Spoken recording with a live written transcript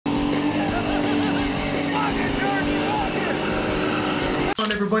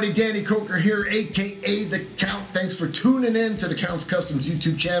everybody, Danny Koker here, aka The Count. Thanks for tuning in to the Count's Customs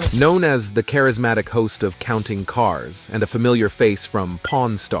YouTube channel. Known as the charismatic host of Counting Cars and a familiar face from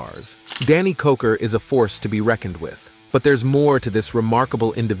Pawn Stars, Danny Koker is a force to be reckoned with. But there's more to this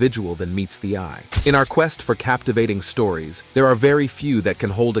remarkable individual than meets the eye. In our quest for captivating stories, there are very few that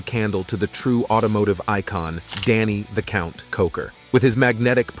can hold a candle to the true automotive icon, Danny the Count Koker. With his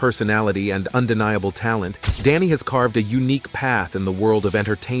magnetic personality and undeniable talent, Danny has carved a unique path in the world of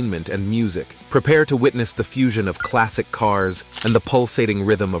entertainment and music. Prepare to witness the fusion of classic cars and the pulsating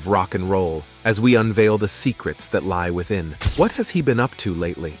rhythm of rock and roll as we unveil the secrets that lie within. What has he been up to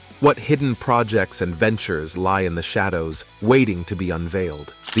lately? What hidden projects and ventures lie in the shadows, waiting to be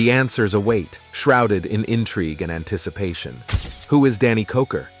unveiled? The answers await, shrouded in intrigue and anticipation. Who is Danny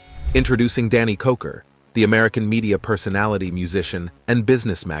Koker? Introducing Danny Koker, the American media personality, musician, and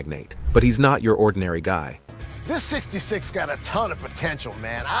business magnate. But he's not your ordinary guy. This 66 got a ton of potential,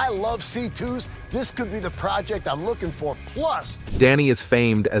 man. I love C2s. This could be the project I'm looking for. Plus, Danny is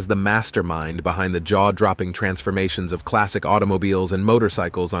famed as the mastermind behind the jaw-dropping transformations of classic automobiles and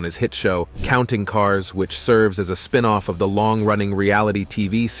motorcycles on his hit show, Counting Cars, which serves as a spin-off of the long-running reality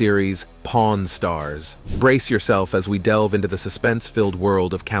TV series, Pawn Stars. Brace yourself as we delve into the suspense-filled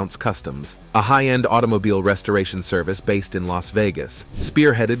world of Count's Customs, a high-end automobile restoration service based in Las Vegas,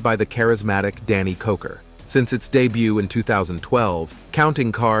 spearheaded by the charismatic Danny Koker. Since its debut in 2012,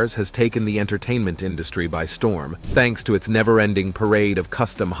 Counting Cars has taken the entertainment industry by storm, thanks to its never-ending parade of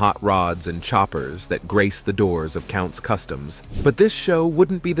custom hot rods and choppers that grace the doors of Count's Customs. But this show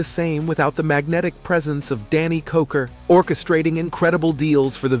wouldn't be the same without the magnetic presence of Danny Koker, orchestrating incredible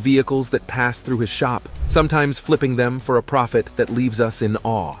deals for the vehicles that pass through his shop, sometimes flipping them for a profit that leaves us in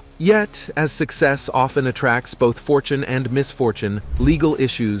awe. Yet, as success often attracts both fortune and misfortune, legal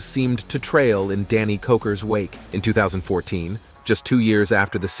issues seemed to trail in Danny Koker's wake. In 2014, just 2 years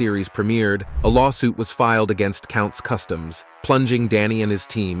after the series premiered, a lawsuit was filed against Count's Customs, plunging Danny and his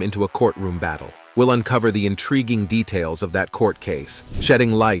team into a courtroom battle. We'll uncover the intriguing details of that court case,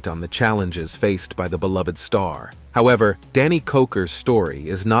 shedding light on the challenges faced by the beloved star. However, Danny Koker's story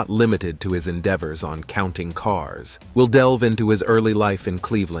is not limited to his endeavors on Counting Cars. We'll delve into his early life in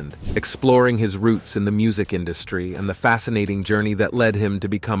Cleveland, exploring his roots in the music industry and the fascinating journey that led him to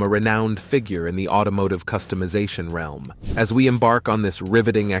become a renowned figure in the automotive customization realm. As we embark on this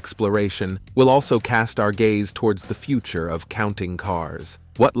riveting exploration, we'll also cast our gaze towards the future of Counting Cars.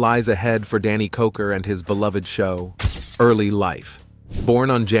 What lies ahead for Danny Koker and his beloved show? Early life.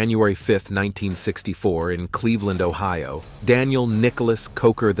 Born on January 5, 1964 in Cleveland, Ohio, Daniel Nicholas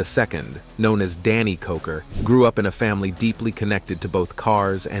Koker II, known as Danny Koker, grew up in a family deeply connected to both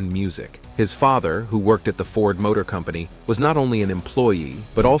cars and music. His father, who worked at the Ford Motor Company, was not only an employee,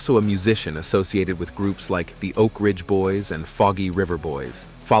 but also a musician associated with groups like the Oak Ridge Boys and Foggy River Boys.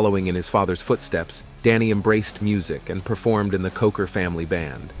 Following in his father's footsteps, Danny embraced music and performed in the Koker family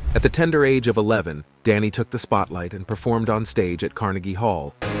band. At the tender age of 11, Danny took the spotlight and performed on stage at Carnegie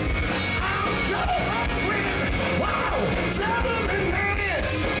Hall,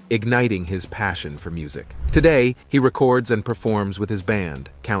 igniting his passion for music. Today, he records and performs with his band,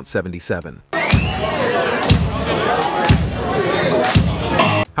 Count 77.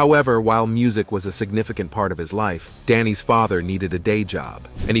 However, while music was a significant part of his life, Danny's father needed a day job,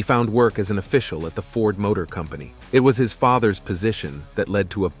 and he found work as an official at the Ford Motor Company. It was his father's position that led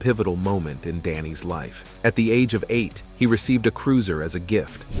to a pivotal moment in Danny's life. At the age of 8, he received a cruiser as a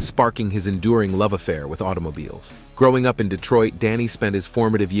gift, sparking his enduring love affair with automobiles. Growing up in Detroit, Danny spent his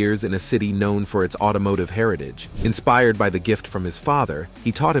formative years in a city known for its automotive heritage. Inspired by the gift from his father,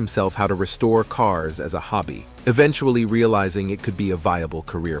 he taught himself how to restore cars as a hobby, eventually realizing it could be a viable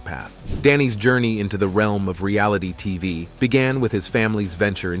career path. Danny's journey into the realm of reality TV began with his family's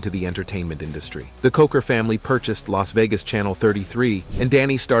venture into the entertainment industry. The Koker family purchased Las Vegas Channel 33, and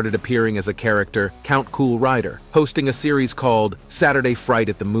Danny started appearing as a character, Count Cool Rider, hosting a series called Saturday Fright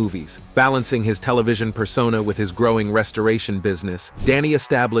at the Movies. Balancing his television persona with his growing restoration business, Danny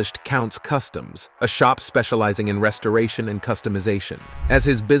established Count's Customs, a shop specializing in restoration and customization. As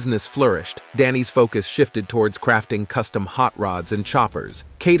his business flourished, Danny's focus shifted towards crafting custom hot rods and choppers,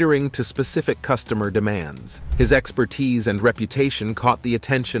 catering to specific customer demands. His expertise and reputation caught the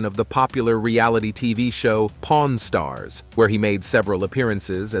attention of the popular reality TV show Pawn Stars, where he made several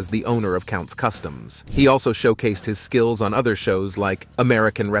appearances as the owner of Count's Customs. He also showcased his skills on other shows like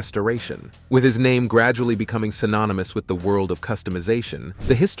American Restoration. With his name gradually becoming synonymous with the world of customization,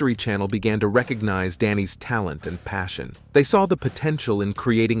 the History Channel began to recognize Danny's talent and passion. They saw the potential in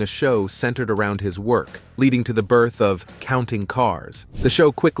creating a show centered around his work, leading to the birth of Counting Cars. The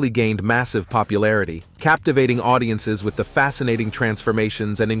show quickly gained massive popularity, captivating audiences with the fascinating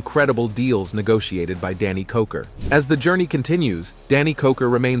transformations and incredible deals negotiated by Danny Koker. As the journey continues, Danny Koker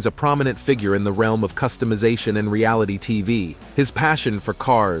remains a prominent figure in the realm of customization and reality TV. His passion for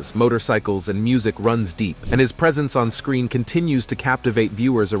cars, motorcycles, and music runs deep, and his presence on screen continues to captivate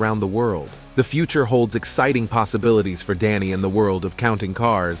viewers around the world. The future holds exciting possibilities for Danny and the world of counting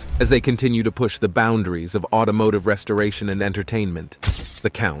cars as they continue to push the boundaries of automotive restoration and entertainment.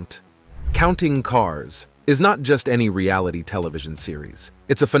 The Count. Counting Cars is not just any reality television series.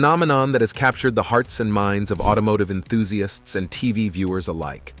 It's a phenomenon that has captured the hearts and minds of automotive enthusiasts and TV viewers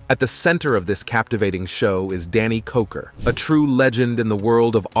alike. At the center of this captivating show is Danny Koker, a true legend in the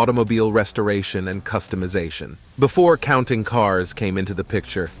world of automobile restoration and customization. Before Counting Cars came into the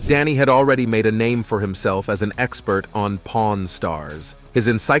picture, Danny had already made a name for himself as an expert on Pawn Stars. His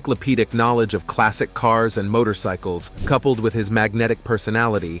encyclopedic knowledge of classic cars and motorcycles, coupled with his magnetic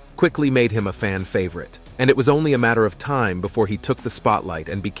personality, quickly made him a fan favorite. And it was only a matter of time before he took the spotlight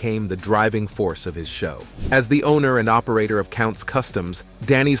and became the driving force of his show. As the owner and operator of Count's Customs,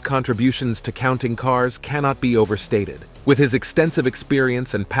 Danny's contributions to Counting Cars cannot be overstated. With his extensive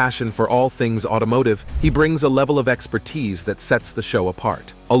experience and passion for all things automotive, he brings a level of expertise that sets the show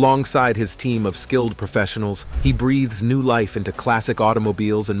apart. Alongside his team of skilled professionals, he breathes new life into classic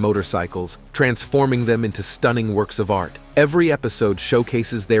automobiles and motorcycles, transforming them into stunning works of art. Every episode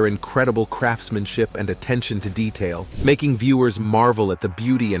showcases their incredible craftsmanship and attention to detail, making viewers marvel at the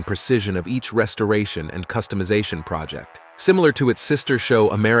beauty and precision of each restoration and customization project. Similar to its sister show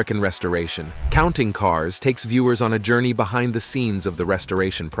American Restoration, Counting Cars takes viewers on a journey behind the scenes of the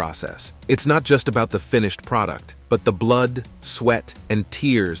restoration process. It's not just about the finished product, but the blood, sweat, and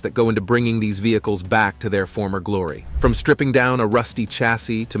tears that go into bringing these vehicles back to their former glory. From stripping down a rusty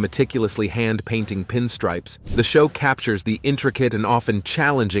chassis to meticulously hand-painting pinstripes, the show captures the intricate and often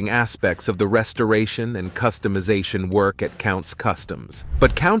challenging aspects of the restoration and customization work at Count's Customs.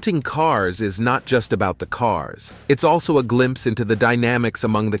 But Counting Cars is not just about the cars. It's also a glimpse into the dynamics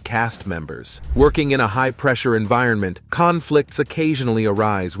among the cast members. Working in a high-pressure environment, conflicts occasionally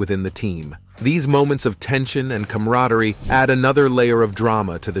arise within the team. These moments of tension and camaraderie add another layer of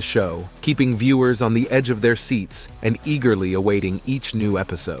drama to the show, keeping viewers on the edge of their seats and eagerly awaiting each new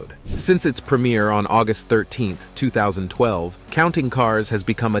episode. Since its premiere on August 13, 2012, Counting Cars has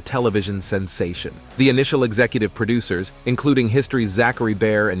become a television sensation. The initial executive producers, including history's Zachary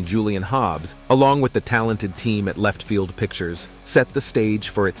Baer and Julian Hobbs, along with the talented team at Left Field Pictures, set the stage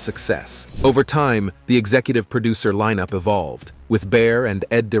for its success. Over time, the executive producer lineup evolved, with Baer and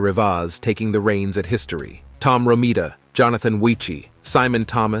Ed de Rivaz taking the reins at History. Tom Romita, Jonathan Weechie, Simon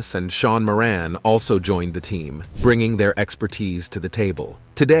Thomas, and Sean Moran also joined the team, bringing their expertise to the table.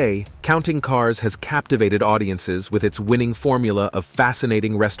 Today, Counting Cars has captivated audiences with its winning formula of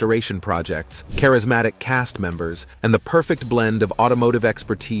fascinating restoration projects, charismatic cast members, and the perfect blend of automotive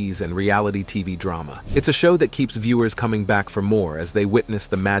expertise and reality TV drama. It's a show that keeps viewers coming back for more as they witness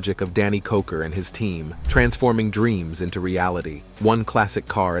the magic of Danny Koker and his team, transforming dreams into reality, one classic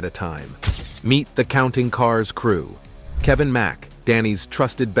car at a time. Meet the Counting Cars crew. Kevin Mack, Danny's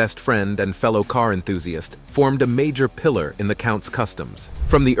trusted best friend and fellow car enthusiast, formed a major pillar in the Count's Customs.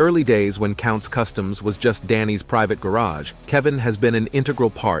 From the early days when Count's Customs was just Danny's private garage, Kevin has been an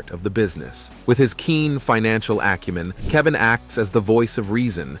integral part of the business. With his keen financial acumen, Kevin acts as the voice of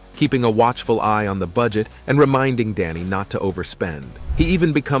reason, keeping a watchful eye on the budget and reminding Danny not to overspend. He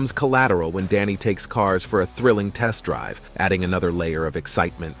even becomes collateral when Danny takes cars for a thrilling test drive, adding another layer of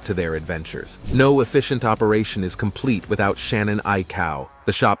excitement to their adventures. No efficient operation is complete without Shannon Icow,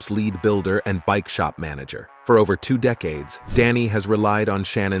 the shop's lead builder and bike shop manager. For over 2 decades, Danny has relied on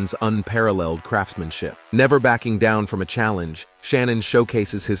Shannon's unparalleled craftsmanship. Never backing down from a challenge, Shannon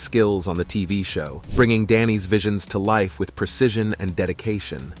showcases his skills on the TV show, bringing Danny's visions to life with precision and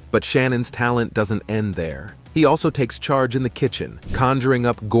dedication. But Shannon's talent doesn't end there. He also takes charge in the kitchen, conjuring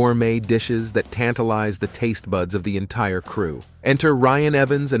up gourmet dishes that tantalize the taste buds of the entire crew. Enter Ryan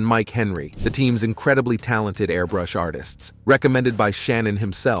Evans and Mike Henry, the team's incredibly talented airbrush artists. Recommended by Shannon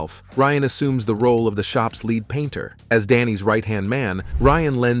himself, Ryan assumes the role of the shop's lead painter. As Danny's right-hand man,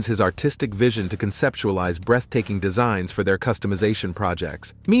 Ryan lends his artistic vision to conceptualize breathtaking designs for their customization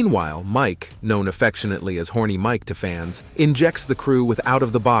projects. Meanwhile, Mike, known affectionately as Horny Mike to fans, injects the crew with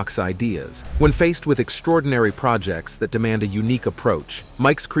out-of-the-box ideas. When faced with extraordinary projects that demand a unique approach,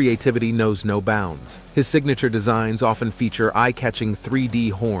 Mike's creativity knows no bounds. His signature designs often feature eye eye-catching 3D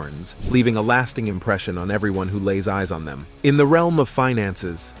horns, leaving a lasting impression on everyone who lays eyes on them. In the realm of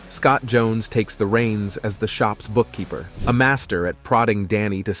finances, Scott Jones takes the reins as the shop's bookkeeper. A master at prodding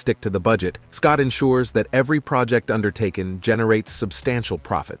Danny to stick to the budget, Scott ensures that every project undertaken generates substantial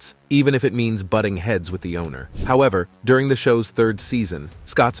profits, even if it means butting heads with the owner. However, during the show's third season,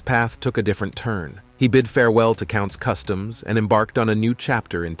 Scott's path took a different turn. He bid farewell to Count's Customs and embarked on a new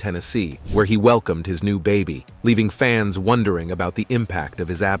chapter in Tennessee, where he welcomed his new baby, leaving fans wondering about the impact of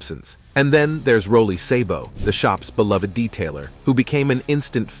his absence. And then there's Rolly Sabo, the shop's beloved detailer, who became an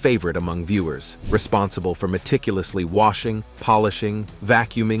instant favorite among viewers, responsible for meticulously washing, polishing,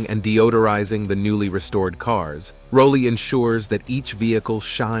 vacuuming, and deodorizing the newly restored cars. Rolly ensures that each vehicle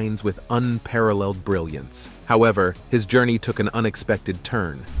shines with unparalleled brilliance. However, his journey took an unexpected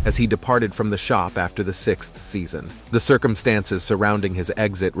turn as he departed from the shop after the 6th season. The circumstances surrounding his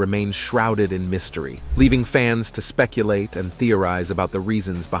exit remain shrouded in mystery, leaving fans to speculate and theorize about the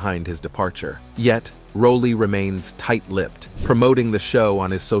reasons behind his departure. Yet, Rolly remains tight-lipped, promoting the show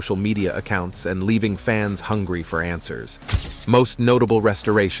on his social media accounts and leaving fans hungry for answers. Most notable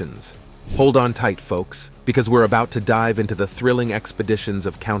restorations. Hold on tight, folks, because we're about to dive into the thrilling expeditions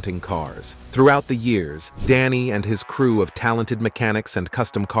of counting cars. Throughout the years, Danny and his crew of talented mechanics and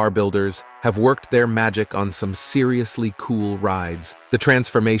custom car builders have worked their magic on some seriously cool rides. The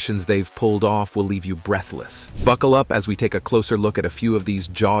transformations they've pulled off will leave you breathless. Buckle up as we take a closer look at a few of these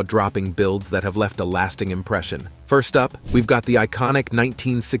jaw-dropping builds that have left a lasting impression. First up, we've got the iconic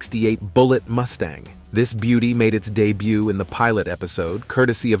 1968 Bullitt Mustang. This beauty made its debut in the pilot episode,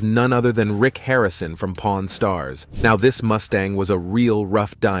 courtesy of none other than Rick Harrison from Pawn Stars. Now, this Mustang was a real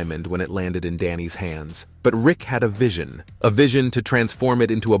rough diamond when it landed in Danny's hands. But Rick had a vision to transform it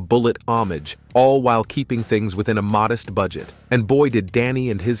into a Bullitt homage, all while keeping things within a modest budget. And boy, did Danny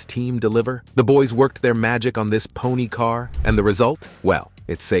and his team deliver. The boys worked their magic on this pony car, and the result? Well,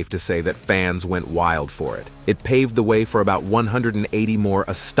 it's safe to say that fans went wild for it. It paved the way for about 180 more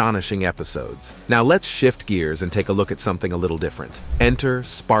astonishing episodes. Now let's shift gears and take a look at something a little different. Enter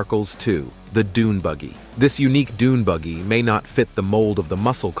Sparkles 2, the Dune Buggy. This unique dune buggy may not fit the mold of the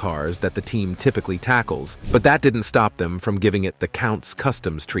muscle cars that the team typically tackles, but that didn't stop them from giving it the Count's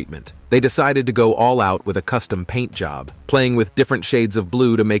Customs treatment. They decided to go all out with a custom paint job, playing with different shades of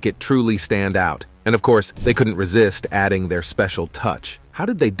blue to make it truly stand out. And of course, they couldn't resist adding their special touch. How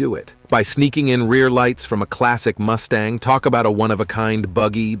did they do it? By sneaking in rear lights from a classic Mustang. Talk about a one-of-a-kind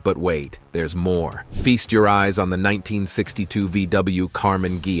buggy, but wait, there's more. Feast your eyes on the 1962 VW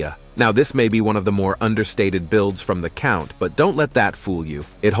Carmen Ghia. Now, this may be one of the more understated builds from the Count, but don't let that fool you.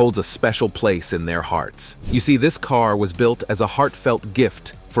 It holds a special place in their hearts. You see, this car was built as a heartfelt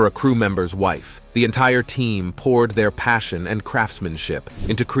gift for a crew member's wife. The entire team poured their passion and craftsmanship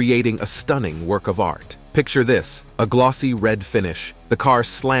into creating a stunning work of art. Picture this, a glossy red finish, the car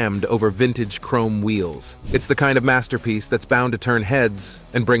slammed over vintage chrome wheels. It's the kind of masterpiece that's bound to turn heads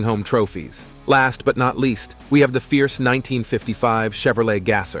and bring home trophies. Last but not least, we have the fierce 1955 Chevrolet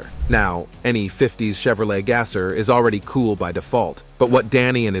Gasser. Now, any 50s Chevrolet Gasser is already cool by default, but what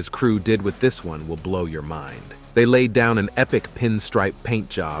Danny and his crew did with this one will blow your mind. They laid down an epic pinstripe paint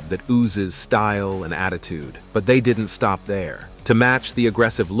job that oozes style and attitude, but they didn't stop there. To match the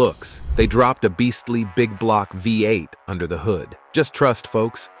aggressive looks, they dropped a beastly big block V8 under the hood. Just trust,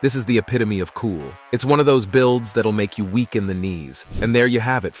 folks, this is the epitome of cool. It's one of those builds that'll make you weak in the knees. And there you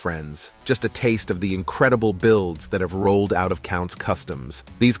have it, friends. Just a taste of the incredible builds that have rolled out of Count's Customs.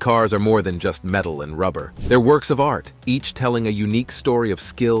 These cars are more than just metal and rubber. They're works of art, each telling a unique story of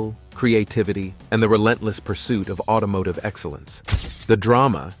skill, creativity, and the relentless pursuit of automotive excellence. The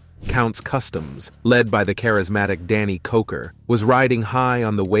drama, Count's Customs, led by the charismatic Danny Koker, was riding high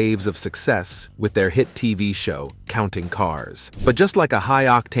on the waves of success with their hit TV show, Counting Cars. But just like a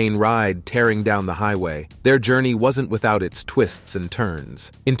high-octane ride tearing down the highway, their journey wasn't without its twists and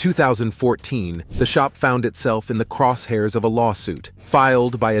turns. In 2014, the shop found itself in the crosshairs of a lawsuit,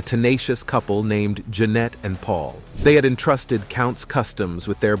 filed by a tenacious couple named Jeanette and Paul. They had entrusted Count's Customs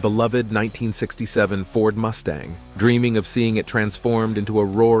with their beloved 1967 Ford Mustang, dreaming of seeing it transformed into a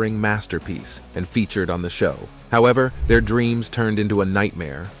roaring masterpiece and featured on the show. However, their dreams turned into a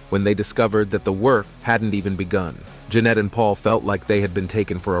nightmare when they discovered that the work hadn't even begun. Jeanette and Paul felt like they had been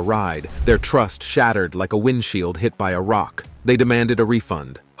taken for a ride, their trust shattered like a windshield hit by a rock. They demanded a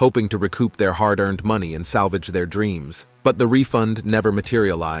refund, hoping to recoup their hard-earned money and salvage their dreams. But the refund never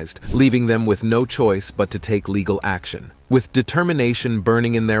materialized, leaving them with no choice but to take legal action. With determination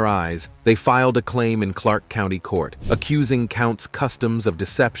burning in their eyes, they filed a claim in Clark County Court, accusing Counts Customs of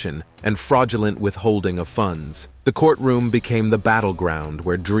deception and fraudulent withholding of funds. The courtroom became the battleground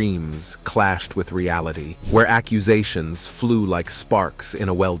where dreams clashed with reality, where accusations flew like sparks in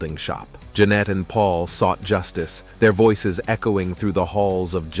a welding shop. Jeanette and Paul sought justice, their voices echoing through the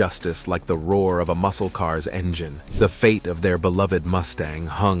halls of justice like the roar of a muscle car's engine. The fate of their beloved Mustang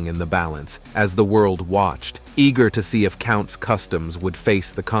hung in the balance as the world watched, eager to see if Counts Customs would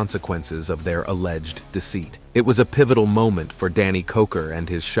face the consequences of their alleged deceit. It was a pivotal moment for Danny Koker and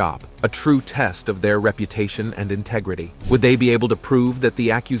his shop, a true test of their reputation and integrity. Would they be able to prove that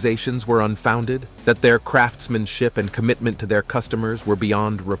the accusations were unfounded, that their craftsmanship and commitment to their customers were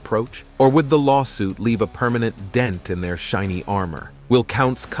beyond reproach? Or would the lawsuit leave a permanent dent in their shiny armor? Will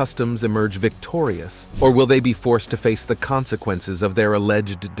Counts Customs emerge victorious, or will they be forced to face the consequences of their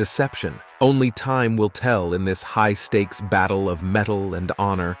alleged deception? Only time will tell in this high-stakes battle of metal and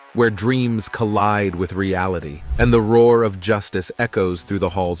honor, where dreams collide with reality, and the roar of justice echoes through the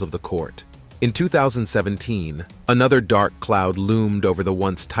halls of the court. In 2017, another dark cloud loomed over the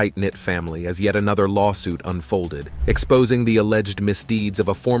once tight-knit family as yet another lawsuit unfolded, exposing the alleged misdeeds of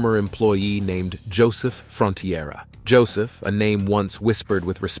a former employee named Joseph Frontiera. Joseph, a name once whispered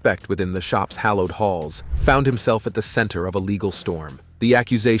with respect within the shop's hallowed halls, found himself at the center of a legal storm. The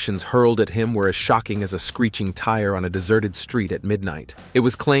accusations hurled at him were as shocking as a screeching tire on a deserted street at midnight. It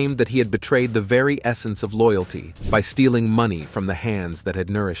was claimed that he had betrayed the very essence of loyalty by stealing money from the hands that had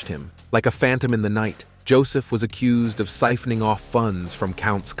nourished him. Like a phantom in the night, Joseph was accused of siphoning off funds from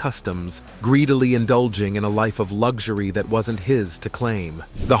Counts Customs, greedily indulging in a life of luxury that wasn't his to claim.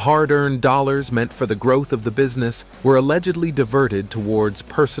 The hard-earned dollars meant for the growth of the business were allegedly diverted towards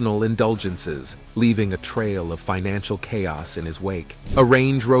personal indulgences, leaving a trail of financial chaos in his wake. A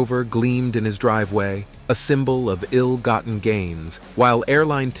Range Rover gleamed in his driveway, a symbol of ill-gotten gains, while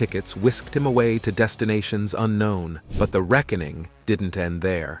airline tickets whisked him away to destinations unknown. But the reckoning didn't end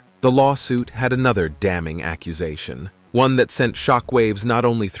there. The lawsuit had another damning accusation, one that sent shockwaves not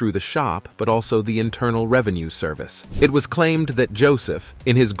only through the shop, but also the Internal Revenue Service. It was claimed that Joseph,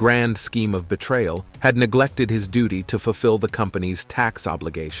 in his grand scheme of betrayal, had neglected his duty to fulfill the company's tax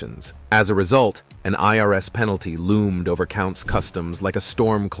obligations. As a result, an IRS penalty loomed over Counts Customs like a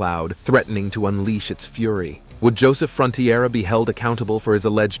storm cloud, threatening to unleash its fury. Would Joseph Frontiera be held accountable for his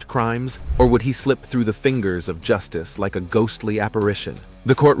alleged crimes, or would he slip through the fingers of justice like a ghostly apparition?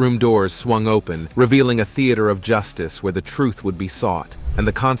 The courtroom doors swung open, revealing a theater of justice where the truth would be sought, and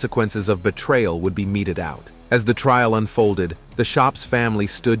the consequences of betrayal would be meted out. As the trial unfolded, the shop's family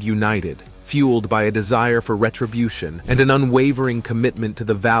stood united, fueled by a desire for retribution and an unwavering commitment to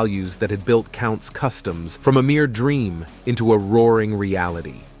the values that had built Counts Customs from a mere dream into a roaring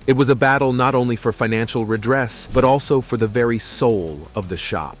reality. It was a battle not only for financial redress, but also for the very soul of the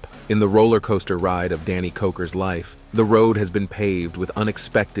shop. In the roller coaster ride of Danny Koker's life, the road has been paved with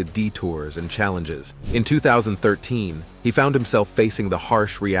unexpected detours and challenges. In 2013, he found himself facing the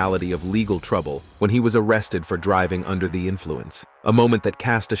harsh reality of legal trouble when he was arrested for driving under the influence, a moment that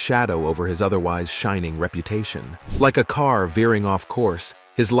cast a shadow over his otherwise shining reputation. Like a car veering off course,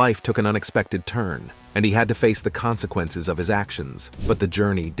 his life took an unexpected turn, and he had to face the consequences of his actions. But the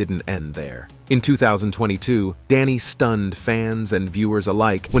journey didn't end there. In 2022, Danny stunned fans and viewers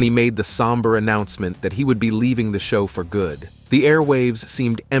alike when he made the somber announcement that he would be leaving the show for good. The airwaves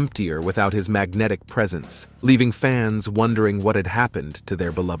seemed emptier without his magnetic presence, leaving fans wondering what had happened to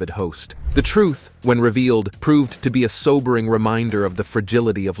their beloved host. The truth, when revealed, proved to be a sobering reminder of the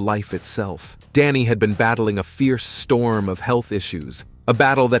fragility of life itself. Danny had been battling a fierce storm of health issues, a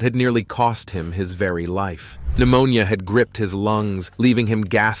battle that had nearly cost him his very life. Pneumonia had gripped his lungs, leaving him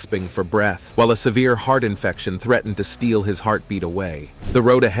gasping for breath, while a severe heart infection threatened to steal his heartbeat away. The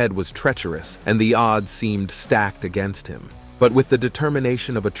road ahead was treacherous, and the odds seemed stacked against him. But with the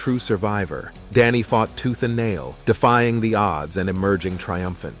determination of a true survivor, Danny fought tooth and nail, defying the odds and emerging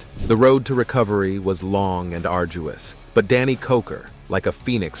triumphant. The road to recovery was long and arduous, but Danny Koker, like a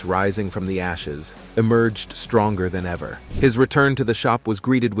phoenix rising from the ashes, emerged stronger than ever. His return to the shop was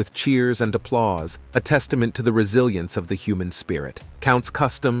greeted with cheers and applause, a testament to the resilience of the human spirit. Counts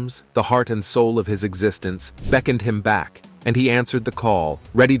Customs, the heart and soul of his existence, beckoned him back, and he answered the call,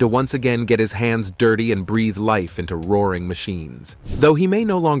 ready to once again get his hands dirty and breathe life into roaring machines. Though he may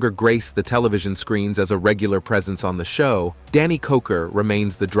no longer grace the television screens as a regular presence on the show, Danny Koker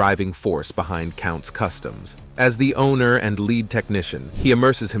remains the driving force behind Counts Customs. As the owner and lead technician, he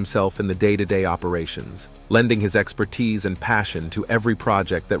immerses himself in the day-to-day operations, lending his expertise and passion to every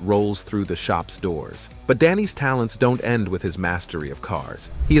project that rolls through the shop's doors. But Danny's talents don't end with his mastery of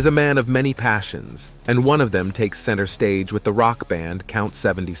cars. He is a man of many passions, and one of them takes center stage with the rock band Count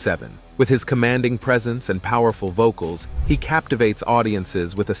 77. With his commanding presence and powerful vocals, he captivates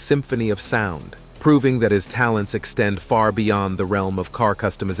audiences with a symphony of sound, proving that his talents extend far beyond the realm of car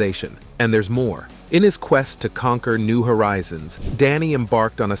customization. And there's more. In his quest to conquer new horizons, Danny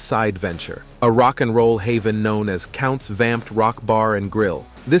embarked on a side venture, a rock and roll haven known as Count's Vamped Rock Bar and Grill.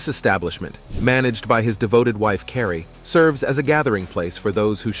 This establishment, managed by his devoted wife Carrie, serves as a gathering place for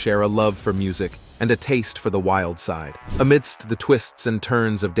those who share a love for music and a taste for the wild side. Amidst the twists and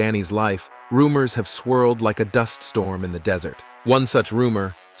turns of Danny's life, rumors have swirled like a dust storm in the desert. One such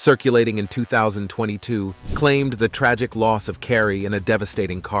rumor, circulating in 2022, claimed the tragic loss of Carrie in a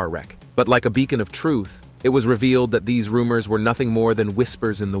devastating car wreck. But like a beacon of truth, it was revealed that these rumors were nothing more than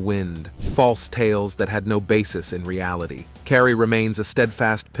whispers in the wind, false tales that had no basis in reality. Carrie remains a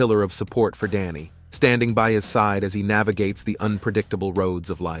steadfast pillar of support for Danny, standing by his side as he navigates the unpredictable roads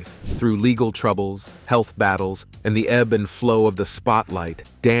of life. Through legal troubles, health battles, and the ebb and flow of the spotlight,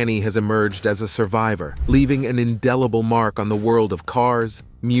 Danny has emerged as a survivor, leaving an indelible mark on the world of cars,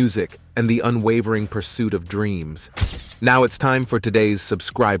 music, and the unwavering pursuit of dreams. Now it's time for today's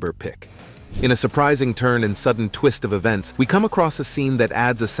subscriber pick. In a surprising turn and sudden twist of events, we come across a scene that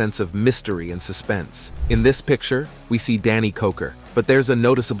adds a sense of mystery and suspense. In this picture, we see Danny Koker, but there's a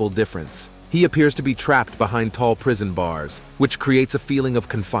noticeable difference. He appears to be trapped behind tall prison bars, which creates a feeling of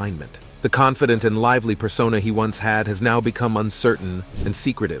confinement. The confident and lively persona he once had has now become uncertain and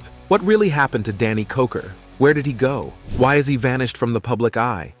secretive. What really happened to Danny Koker? Where did he go? Why has he vanished from the public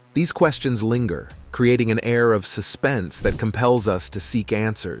eye? These questions linger, creating an air of suspense that compels us to seek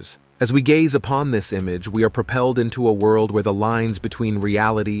answers. As we gaze upon this image, we are propelled into a world where the lines between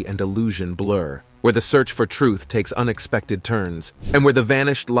reality and illusion blur, where the search for truth takes unexpected turns, and where the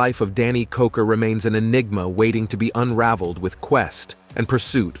vanished life of Danny Koker remains an enigma waiting to be unraveled with quest and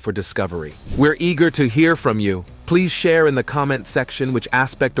pursuit for discovery. We're eager to hear from you. Please share in the comment section which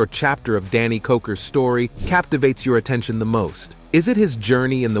aspect or chapter of Danny Koker's story captivates your attention the most. Is it his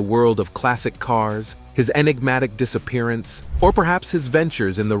journey in the world of classic cars, his enigmatic disappearance, or perhaps his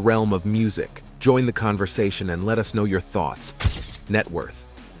ventures in the realm of music? Join the conversation and let us know your thoughts. Net worth.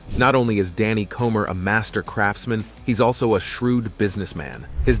 Not only is Danny Koker a master craftsman, he's also a shrewd businessman.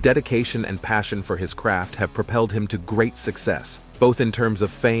 His dedication and passion for his craft have propelled him to great success, both in terms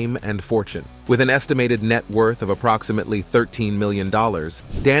of fame and fortune. With an estimated net worth of approximately $13 million,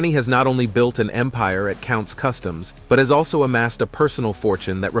 Danny has not only built an empire at Count's Customs, but has also amassed a personal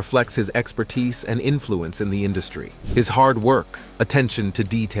fortune that reflects his expertise and influence in the industry. His hard work, attention to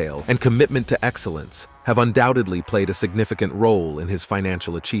detail, and commitment to excellence have undoubtedly played a significant role in his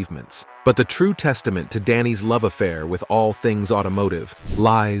financial achievements. But the true testament to Danny's love affair with all things automotive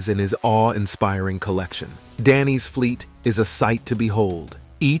lies in his awe-inspiring collection. Danny's fleet is a sight to behold.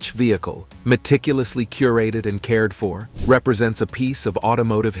 Each vehicle, meticulously curated and cared for, represents a piece of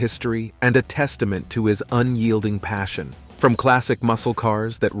automotive history and a testament to his unyielding passion. From classic muscle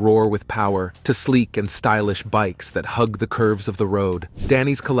cars that roar with power to sleek and stylish bikes that hug the curves of the road,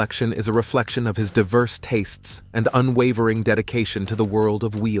 Danny's collection is a reflection of his diverse tastes and unwavering dedication to the world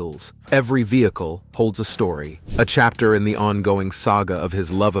of wheels. Every vehicle holds a story, a chapter in the ongoing saga of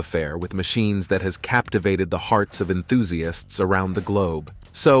his love affair with machines that has captivated the hearts of enthusiasts around the globe.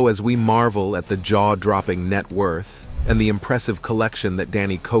 So as we marvel at the jaw-dropping net worth and the impressive collection that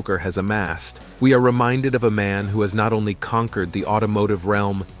Danny Koker has amassed, we are reminded of a man who has not only conquered the automotive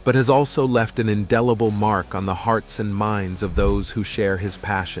realm, but has also left an indelible mark on the hearts and minds of those who share his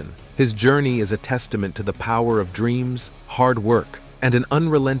passion. His journey is a testament to the power of dreams, hard work, and an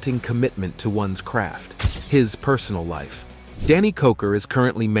unrelenting commitment to one's craft. His personal life. Danny Koker is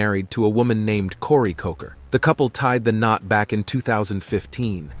currently married to a woman named Corey Koker. The couple tied the knot back in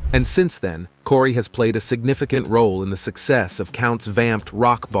 2015, and since then, Corey has played a significant role in the success of Count's Vamped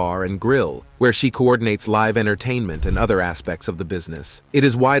Rock Bar and Grill, where she coordinates live entertainment and other aspects of the business. It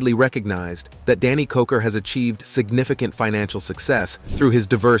is widely recognized that Danny Koker has achieved significant financial success through his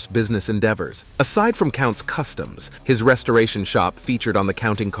diverse business endeavors. Aside from Count's Customs, his restoration shop featured on the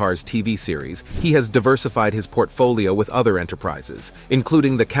Counting Cars TV series, he has diversified his portfolio with other enterprises,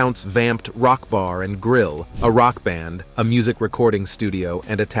 including the Count's Vamped Rock Bar and Grill, a rock band, a music recording studio,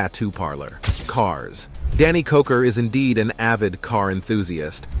 and a tattoo parlor. Cars. Danny Koker is indeed an avid car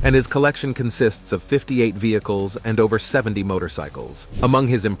enthusiast, and his collection consists of 58 vehicles and over 70 motorcycles. Among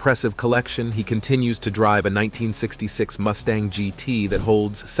his impressive collection, he continues to drive a 1966 Mustang GT that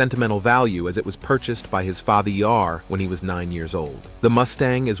holds sentimental value as it was purchased by his father Yar when he was 9 years old. The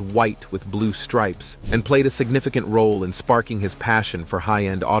Mustang is white with blue stripes and played a significant role in sparking his passion for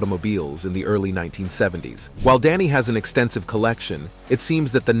high-end automobiles in the early 1970s. While Danny has an extensive collection, it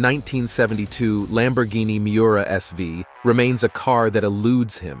seems that the 1972 Lamborghini Miura SV remains a car that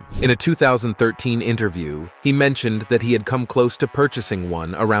eludes him. In a 2013 interview, he mentioned that he had come close to purchasing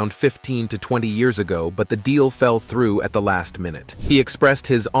one around 15 to 20 years ago, but the deal fell through at the last minute. He expressed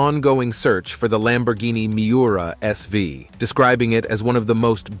his ongoing search for the Lamborghini Miura SV, describing it as one of the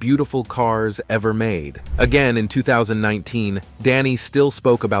most beautiful cars ever made. Again, in 2019, Danny still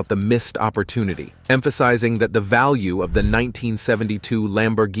spoke about the missed opportunity, emphasizing that the value of the 1972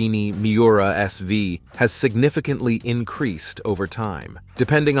 Lamborghini Miura SV has significantly increased over time.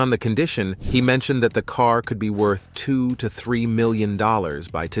 Depending on the condition, he mentioned that the car could be worth $2 to $3 million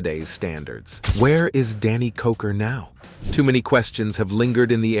by today's standards. Where is Danny Koker now? Too many questions have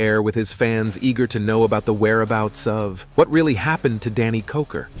lingered in the air, with his fans eager to know about the whereabouts of what really happened to Danny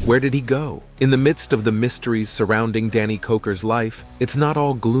Koker. Where did he go? In the midst of the mysteries surrounding Danny Koker's life, it's not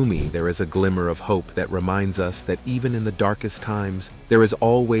all gloomy. There is a glimmer of hope that reminds us that even in the darkest times, there is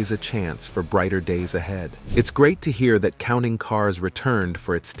always a chance for brighter days ahead. It's great to hear that Counting Cars returned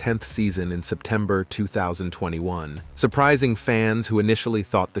for its 10th season in September 2021, surprising fans who initially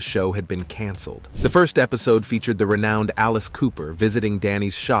thought the show had been canceled. The first episode featured the renowned Alice Cooper visiting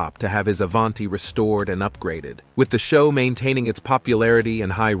Danny's shop to have his Avanti restored and upgraded. With the show maintaining its popularity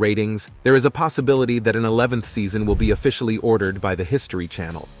and high ratings, there is a possibility that an 11th season will be officially ordered by the History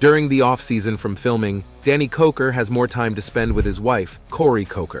Channel. During the off-season from filming, Danny Koker has more time to spend with his wife, Corey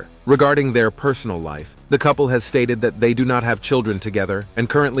Koker. Regarding their personal life, the couple has stated that they do not have children together and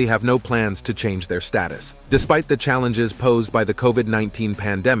currently have no plans to change their status. Despite the challenges posed by the COVID-19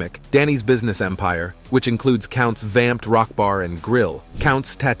 pandemic, Danny's business empire, which includes Count's Vamped Rock Bar and Grill,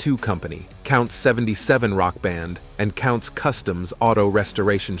 Count's Tattoo Company, Count's 77 Rock Band, and Count's Customs Auto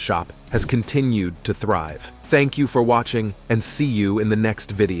Restoration Shop, has continued to thrive. Thank you for watching, and see you in the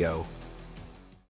next video.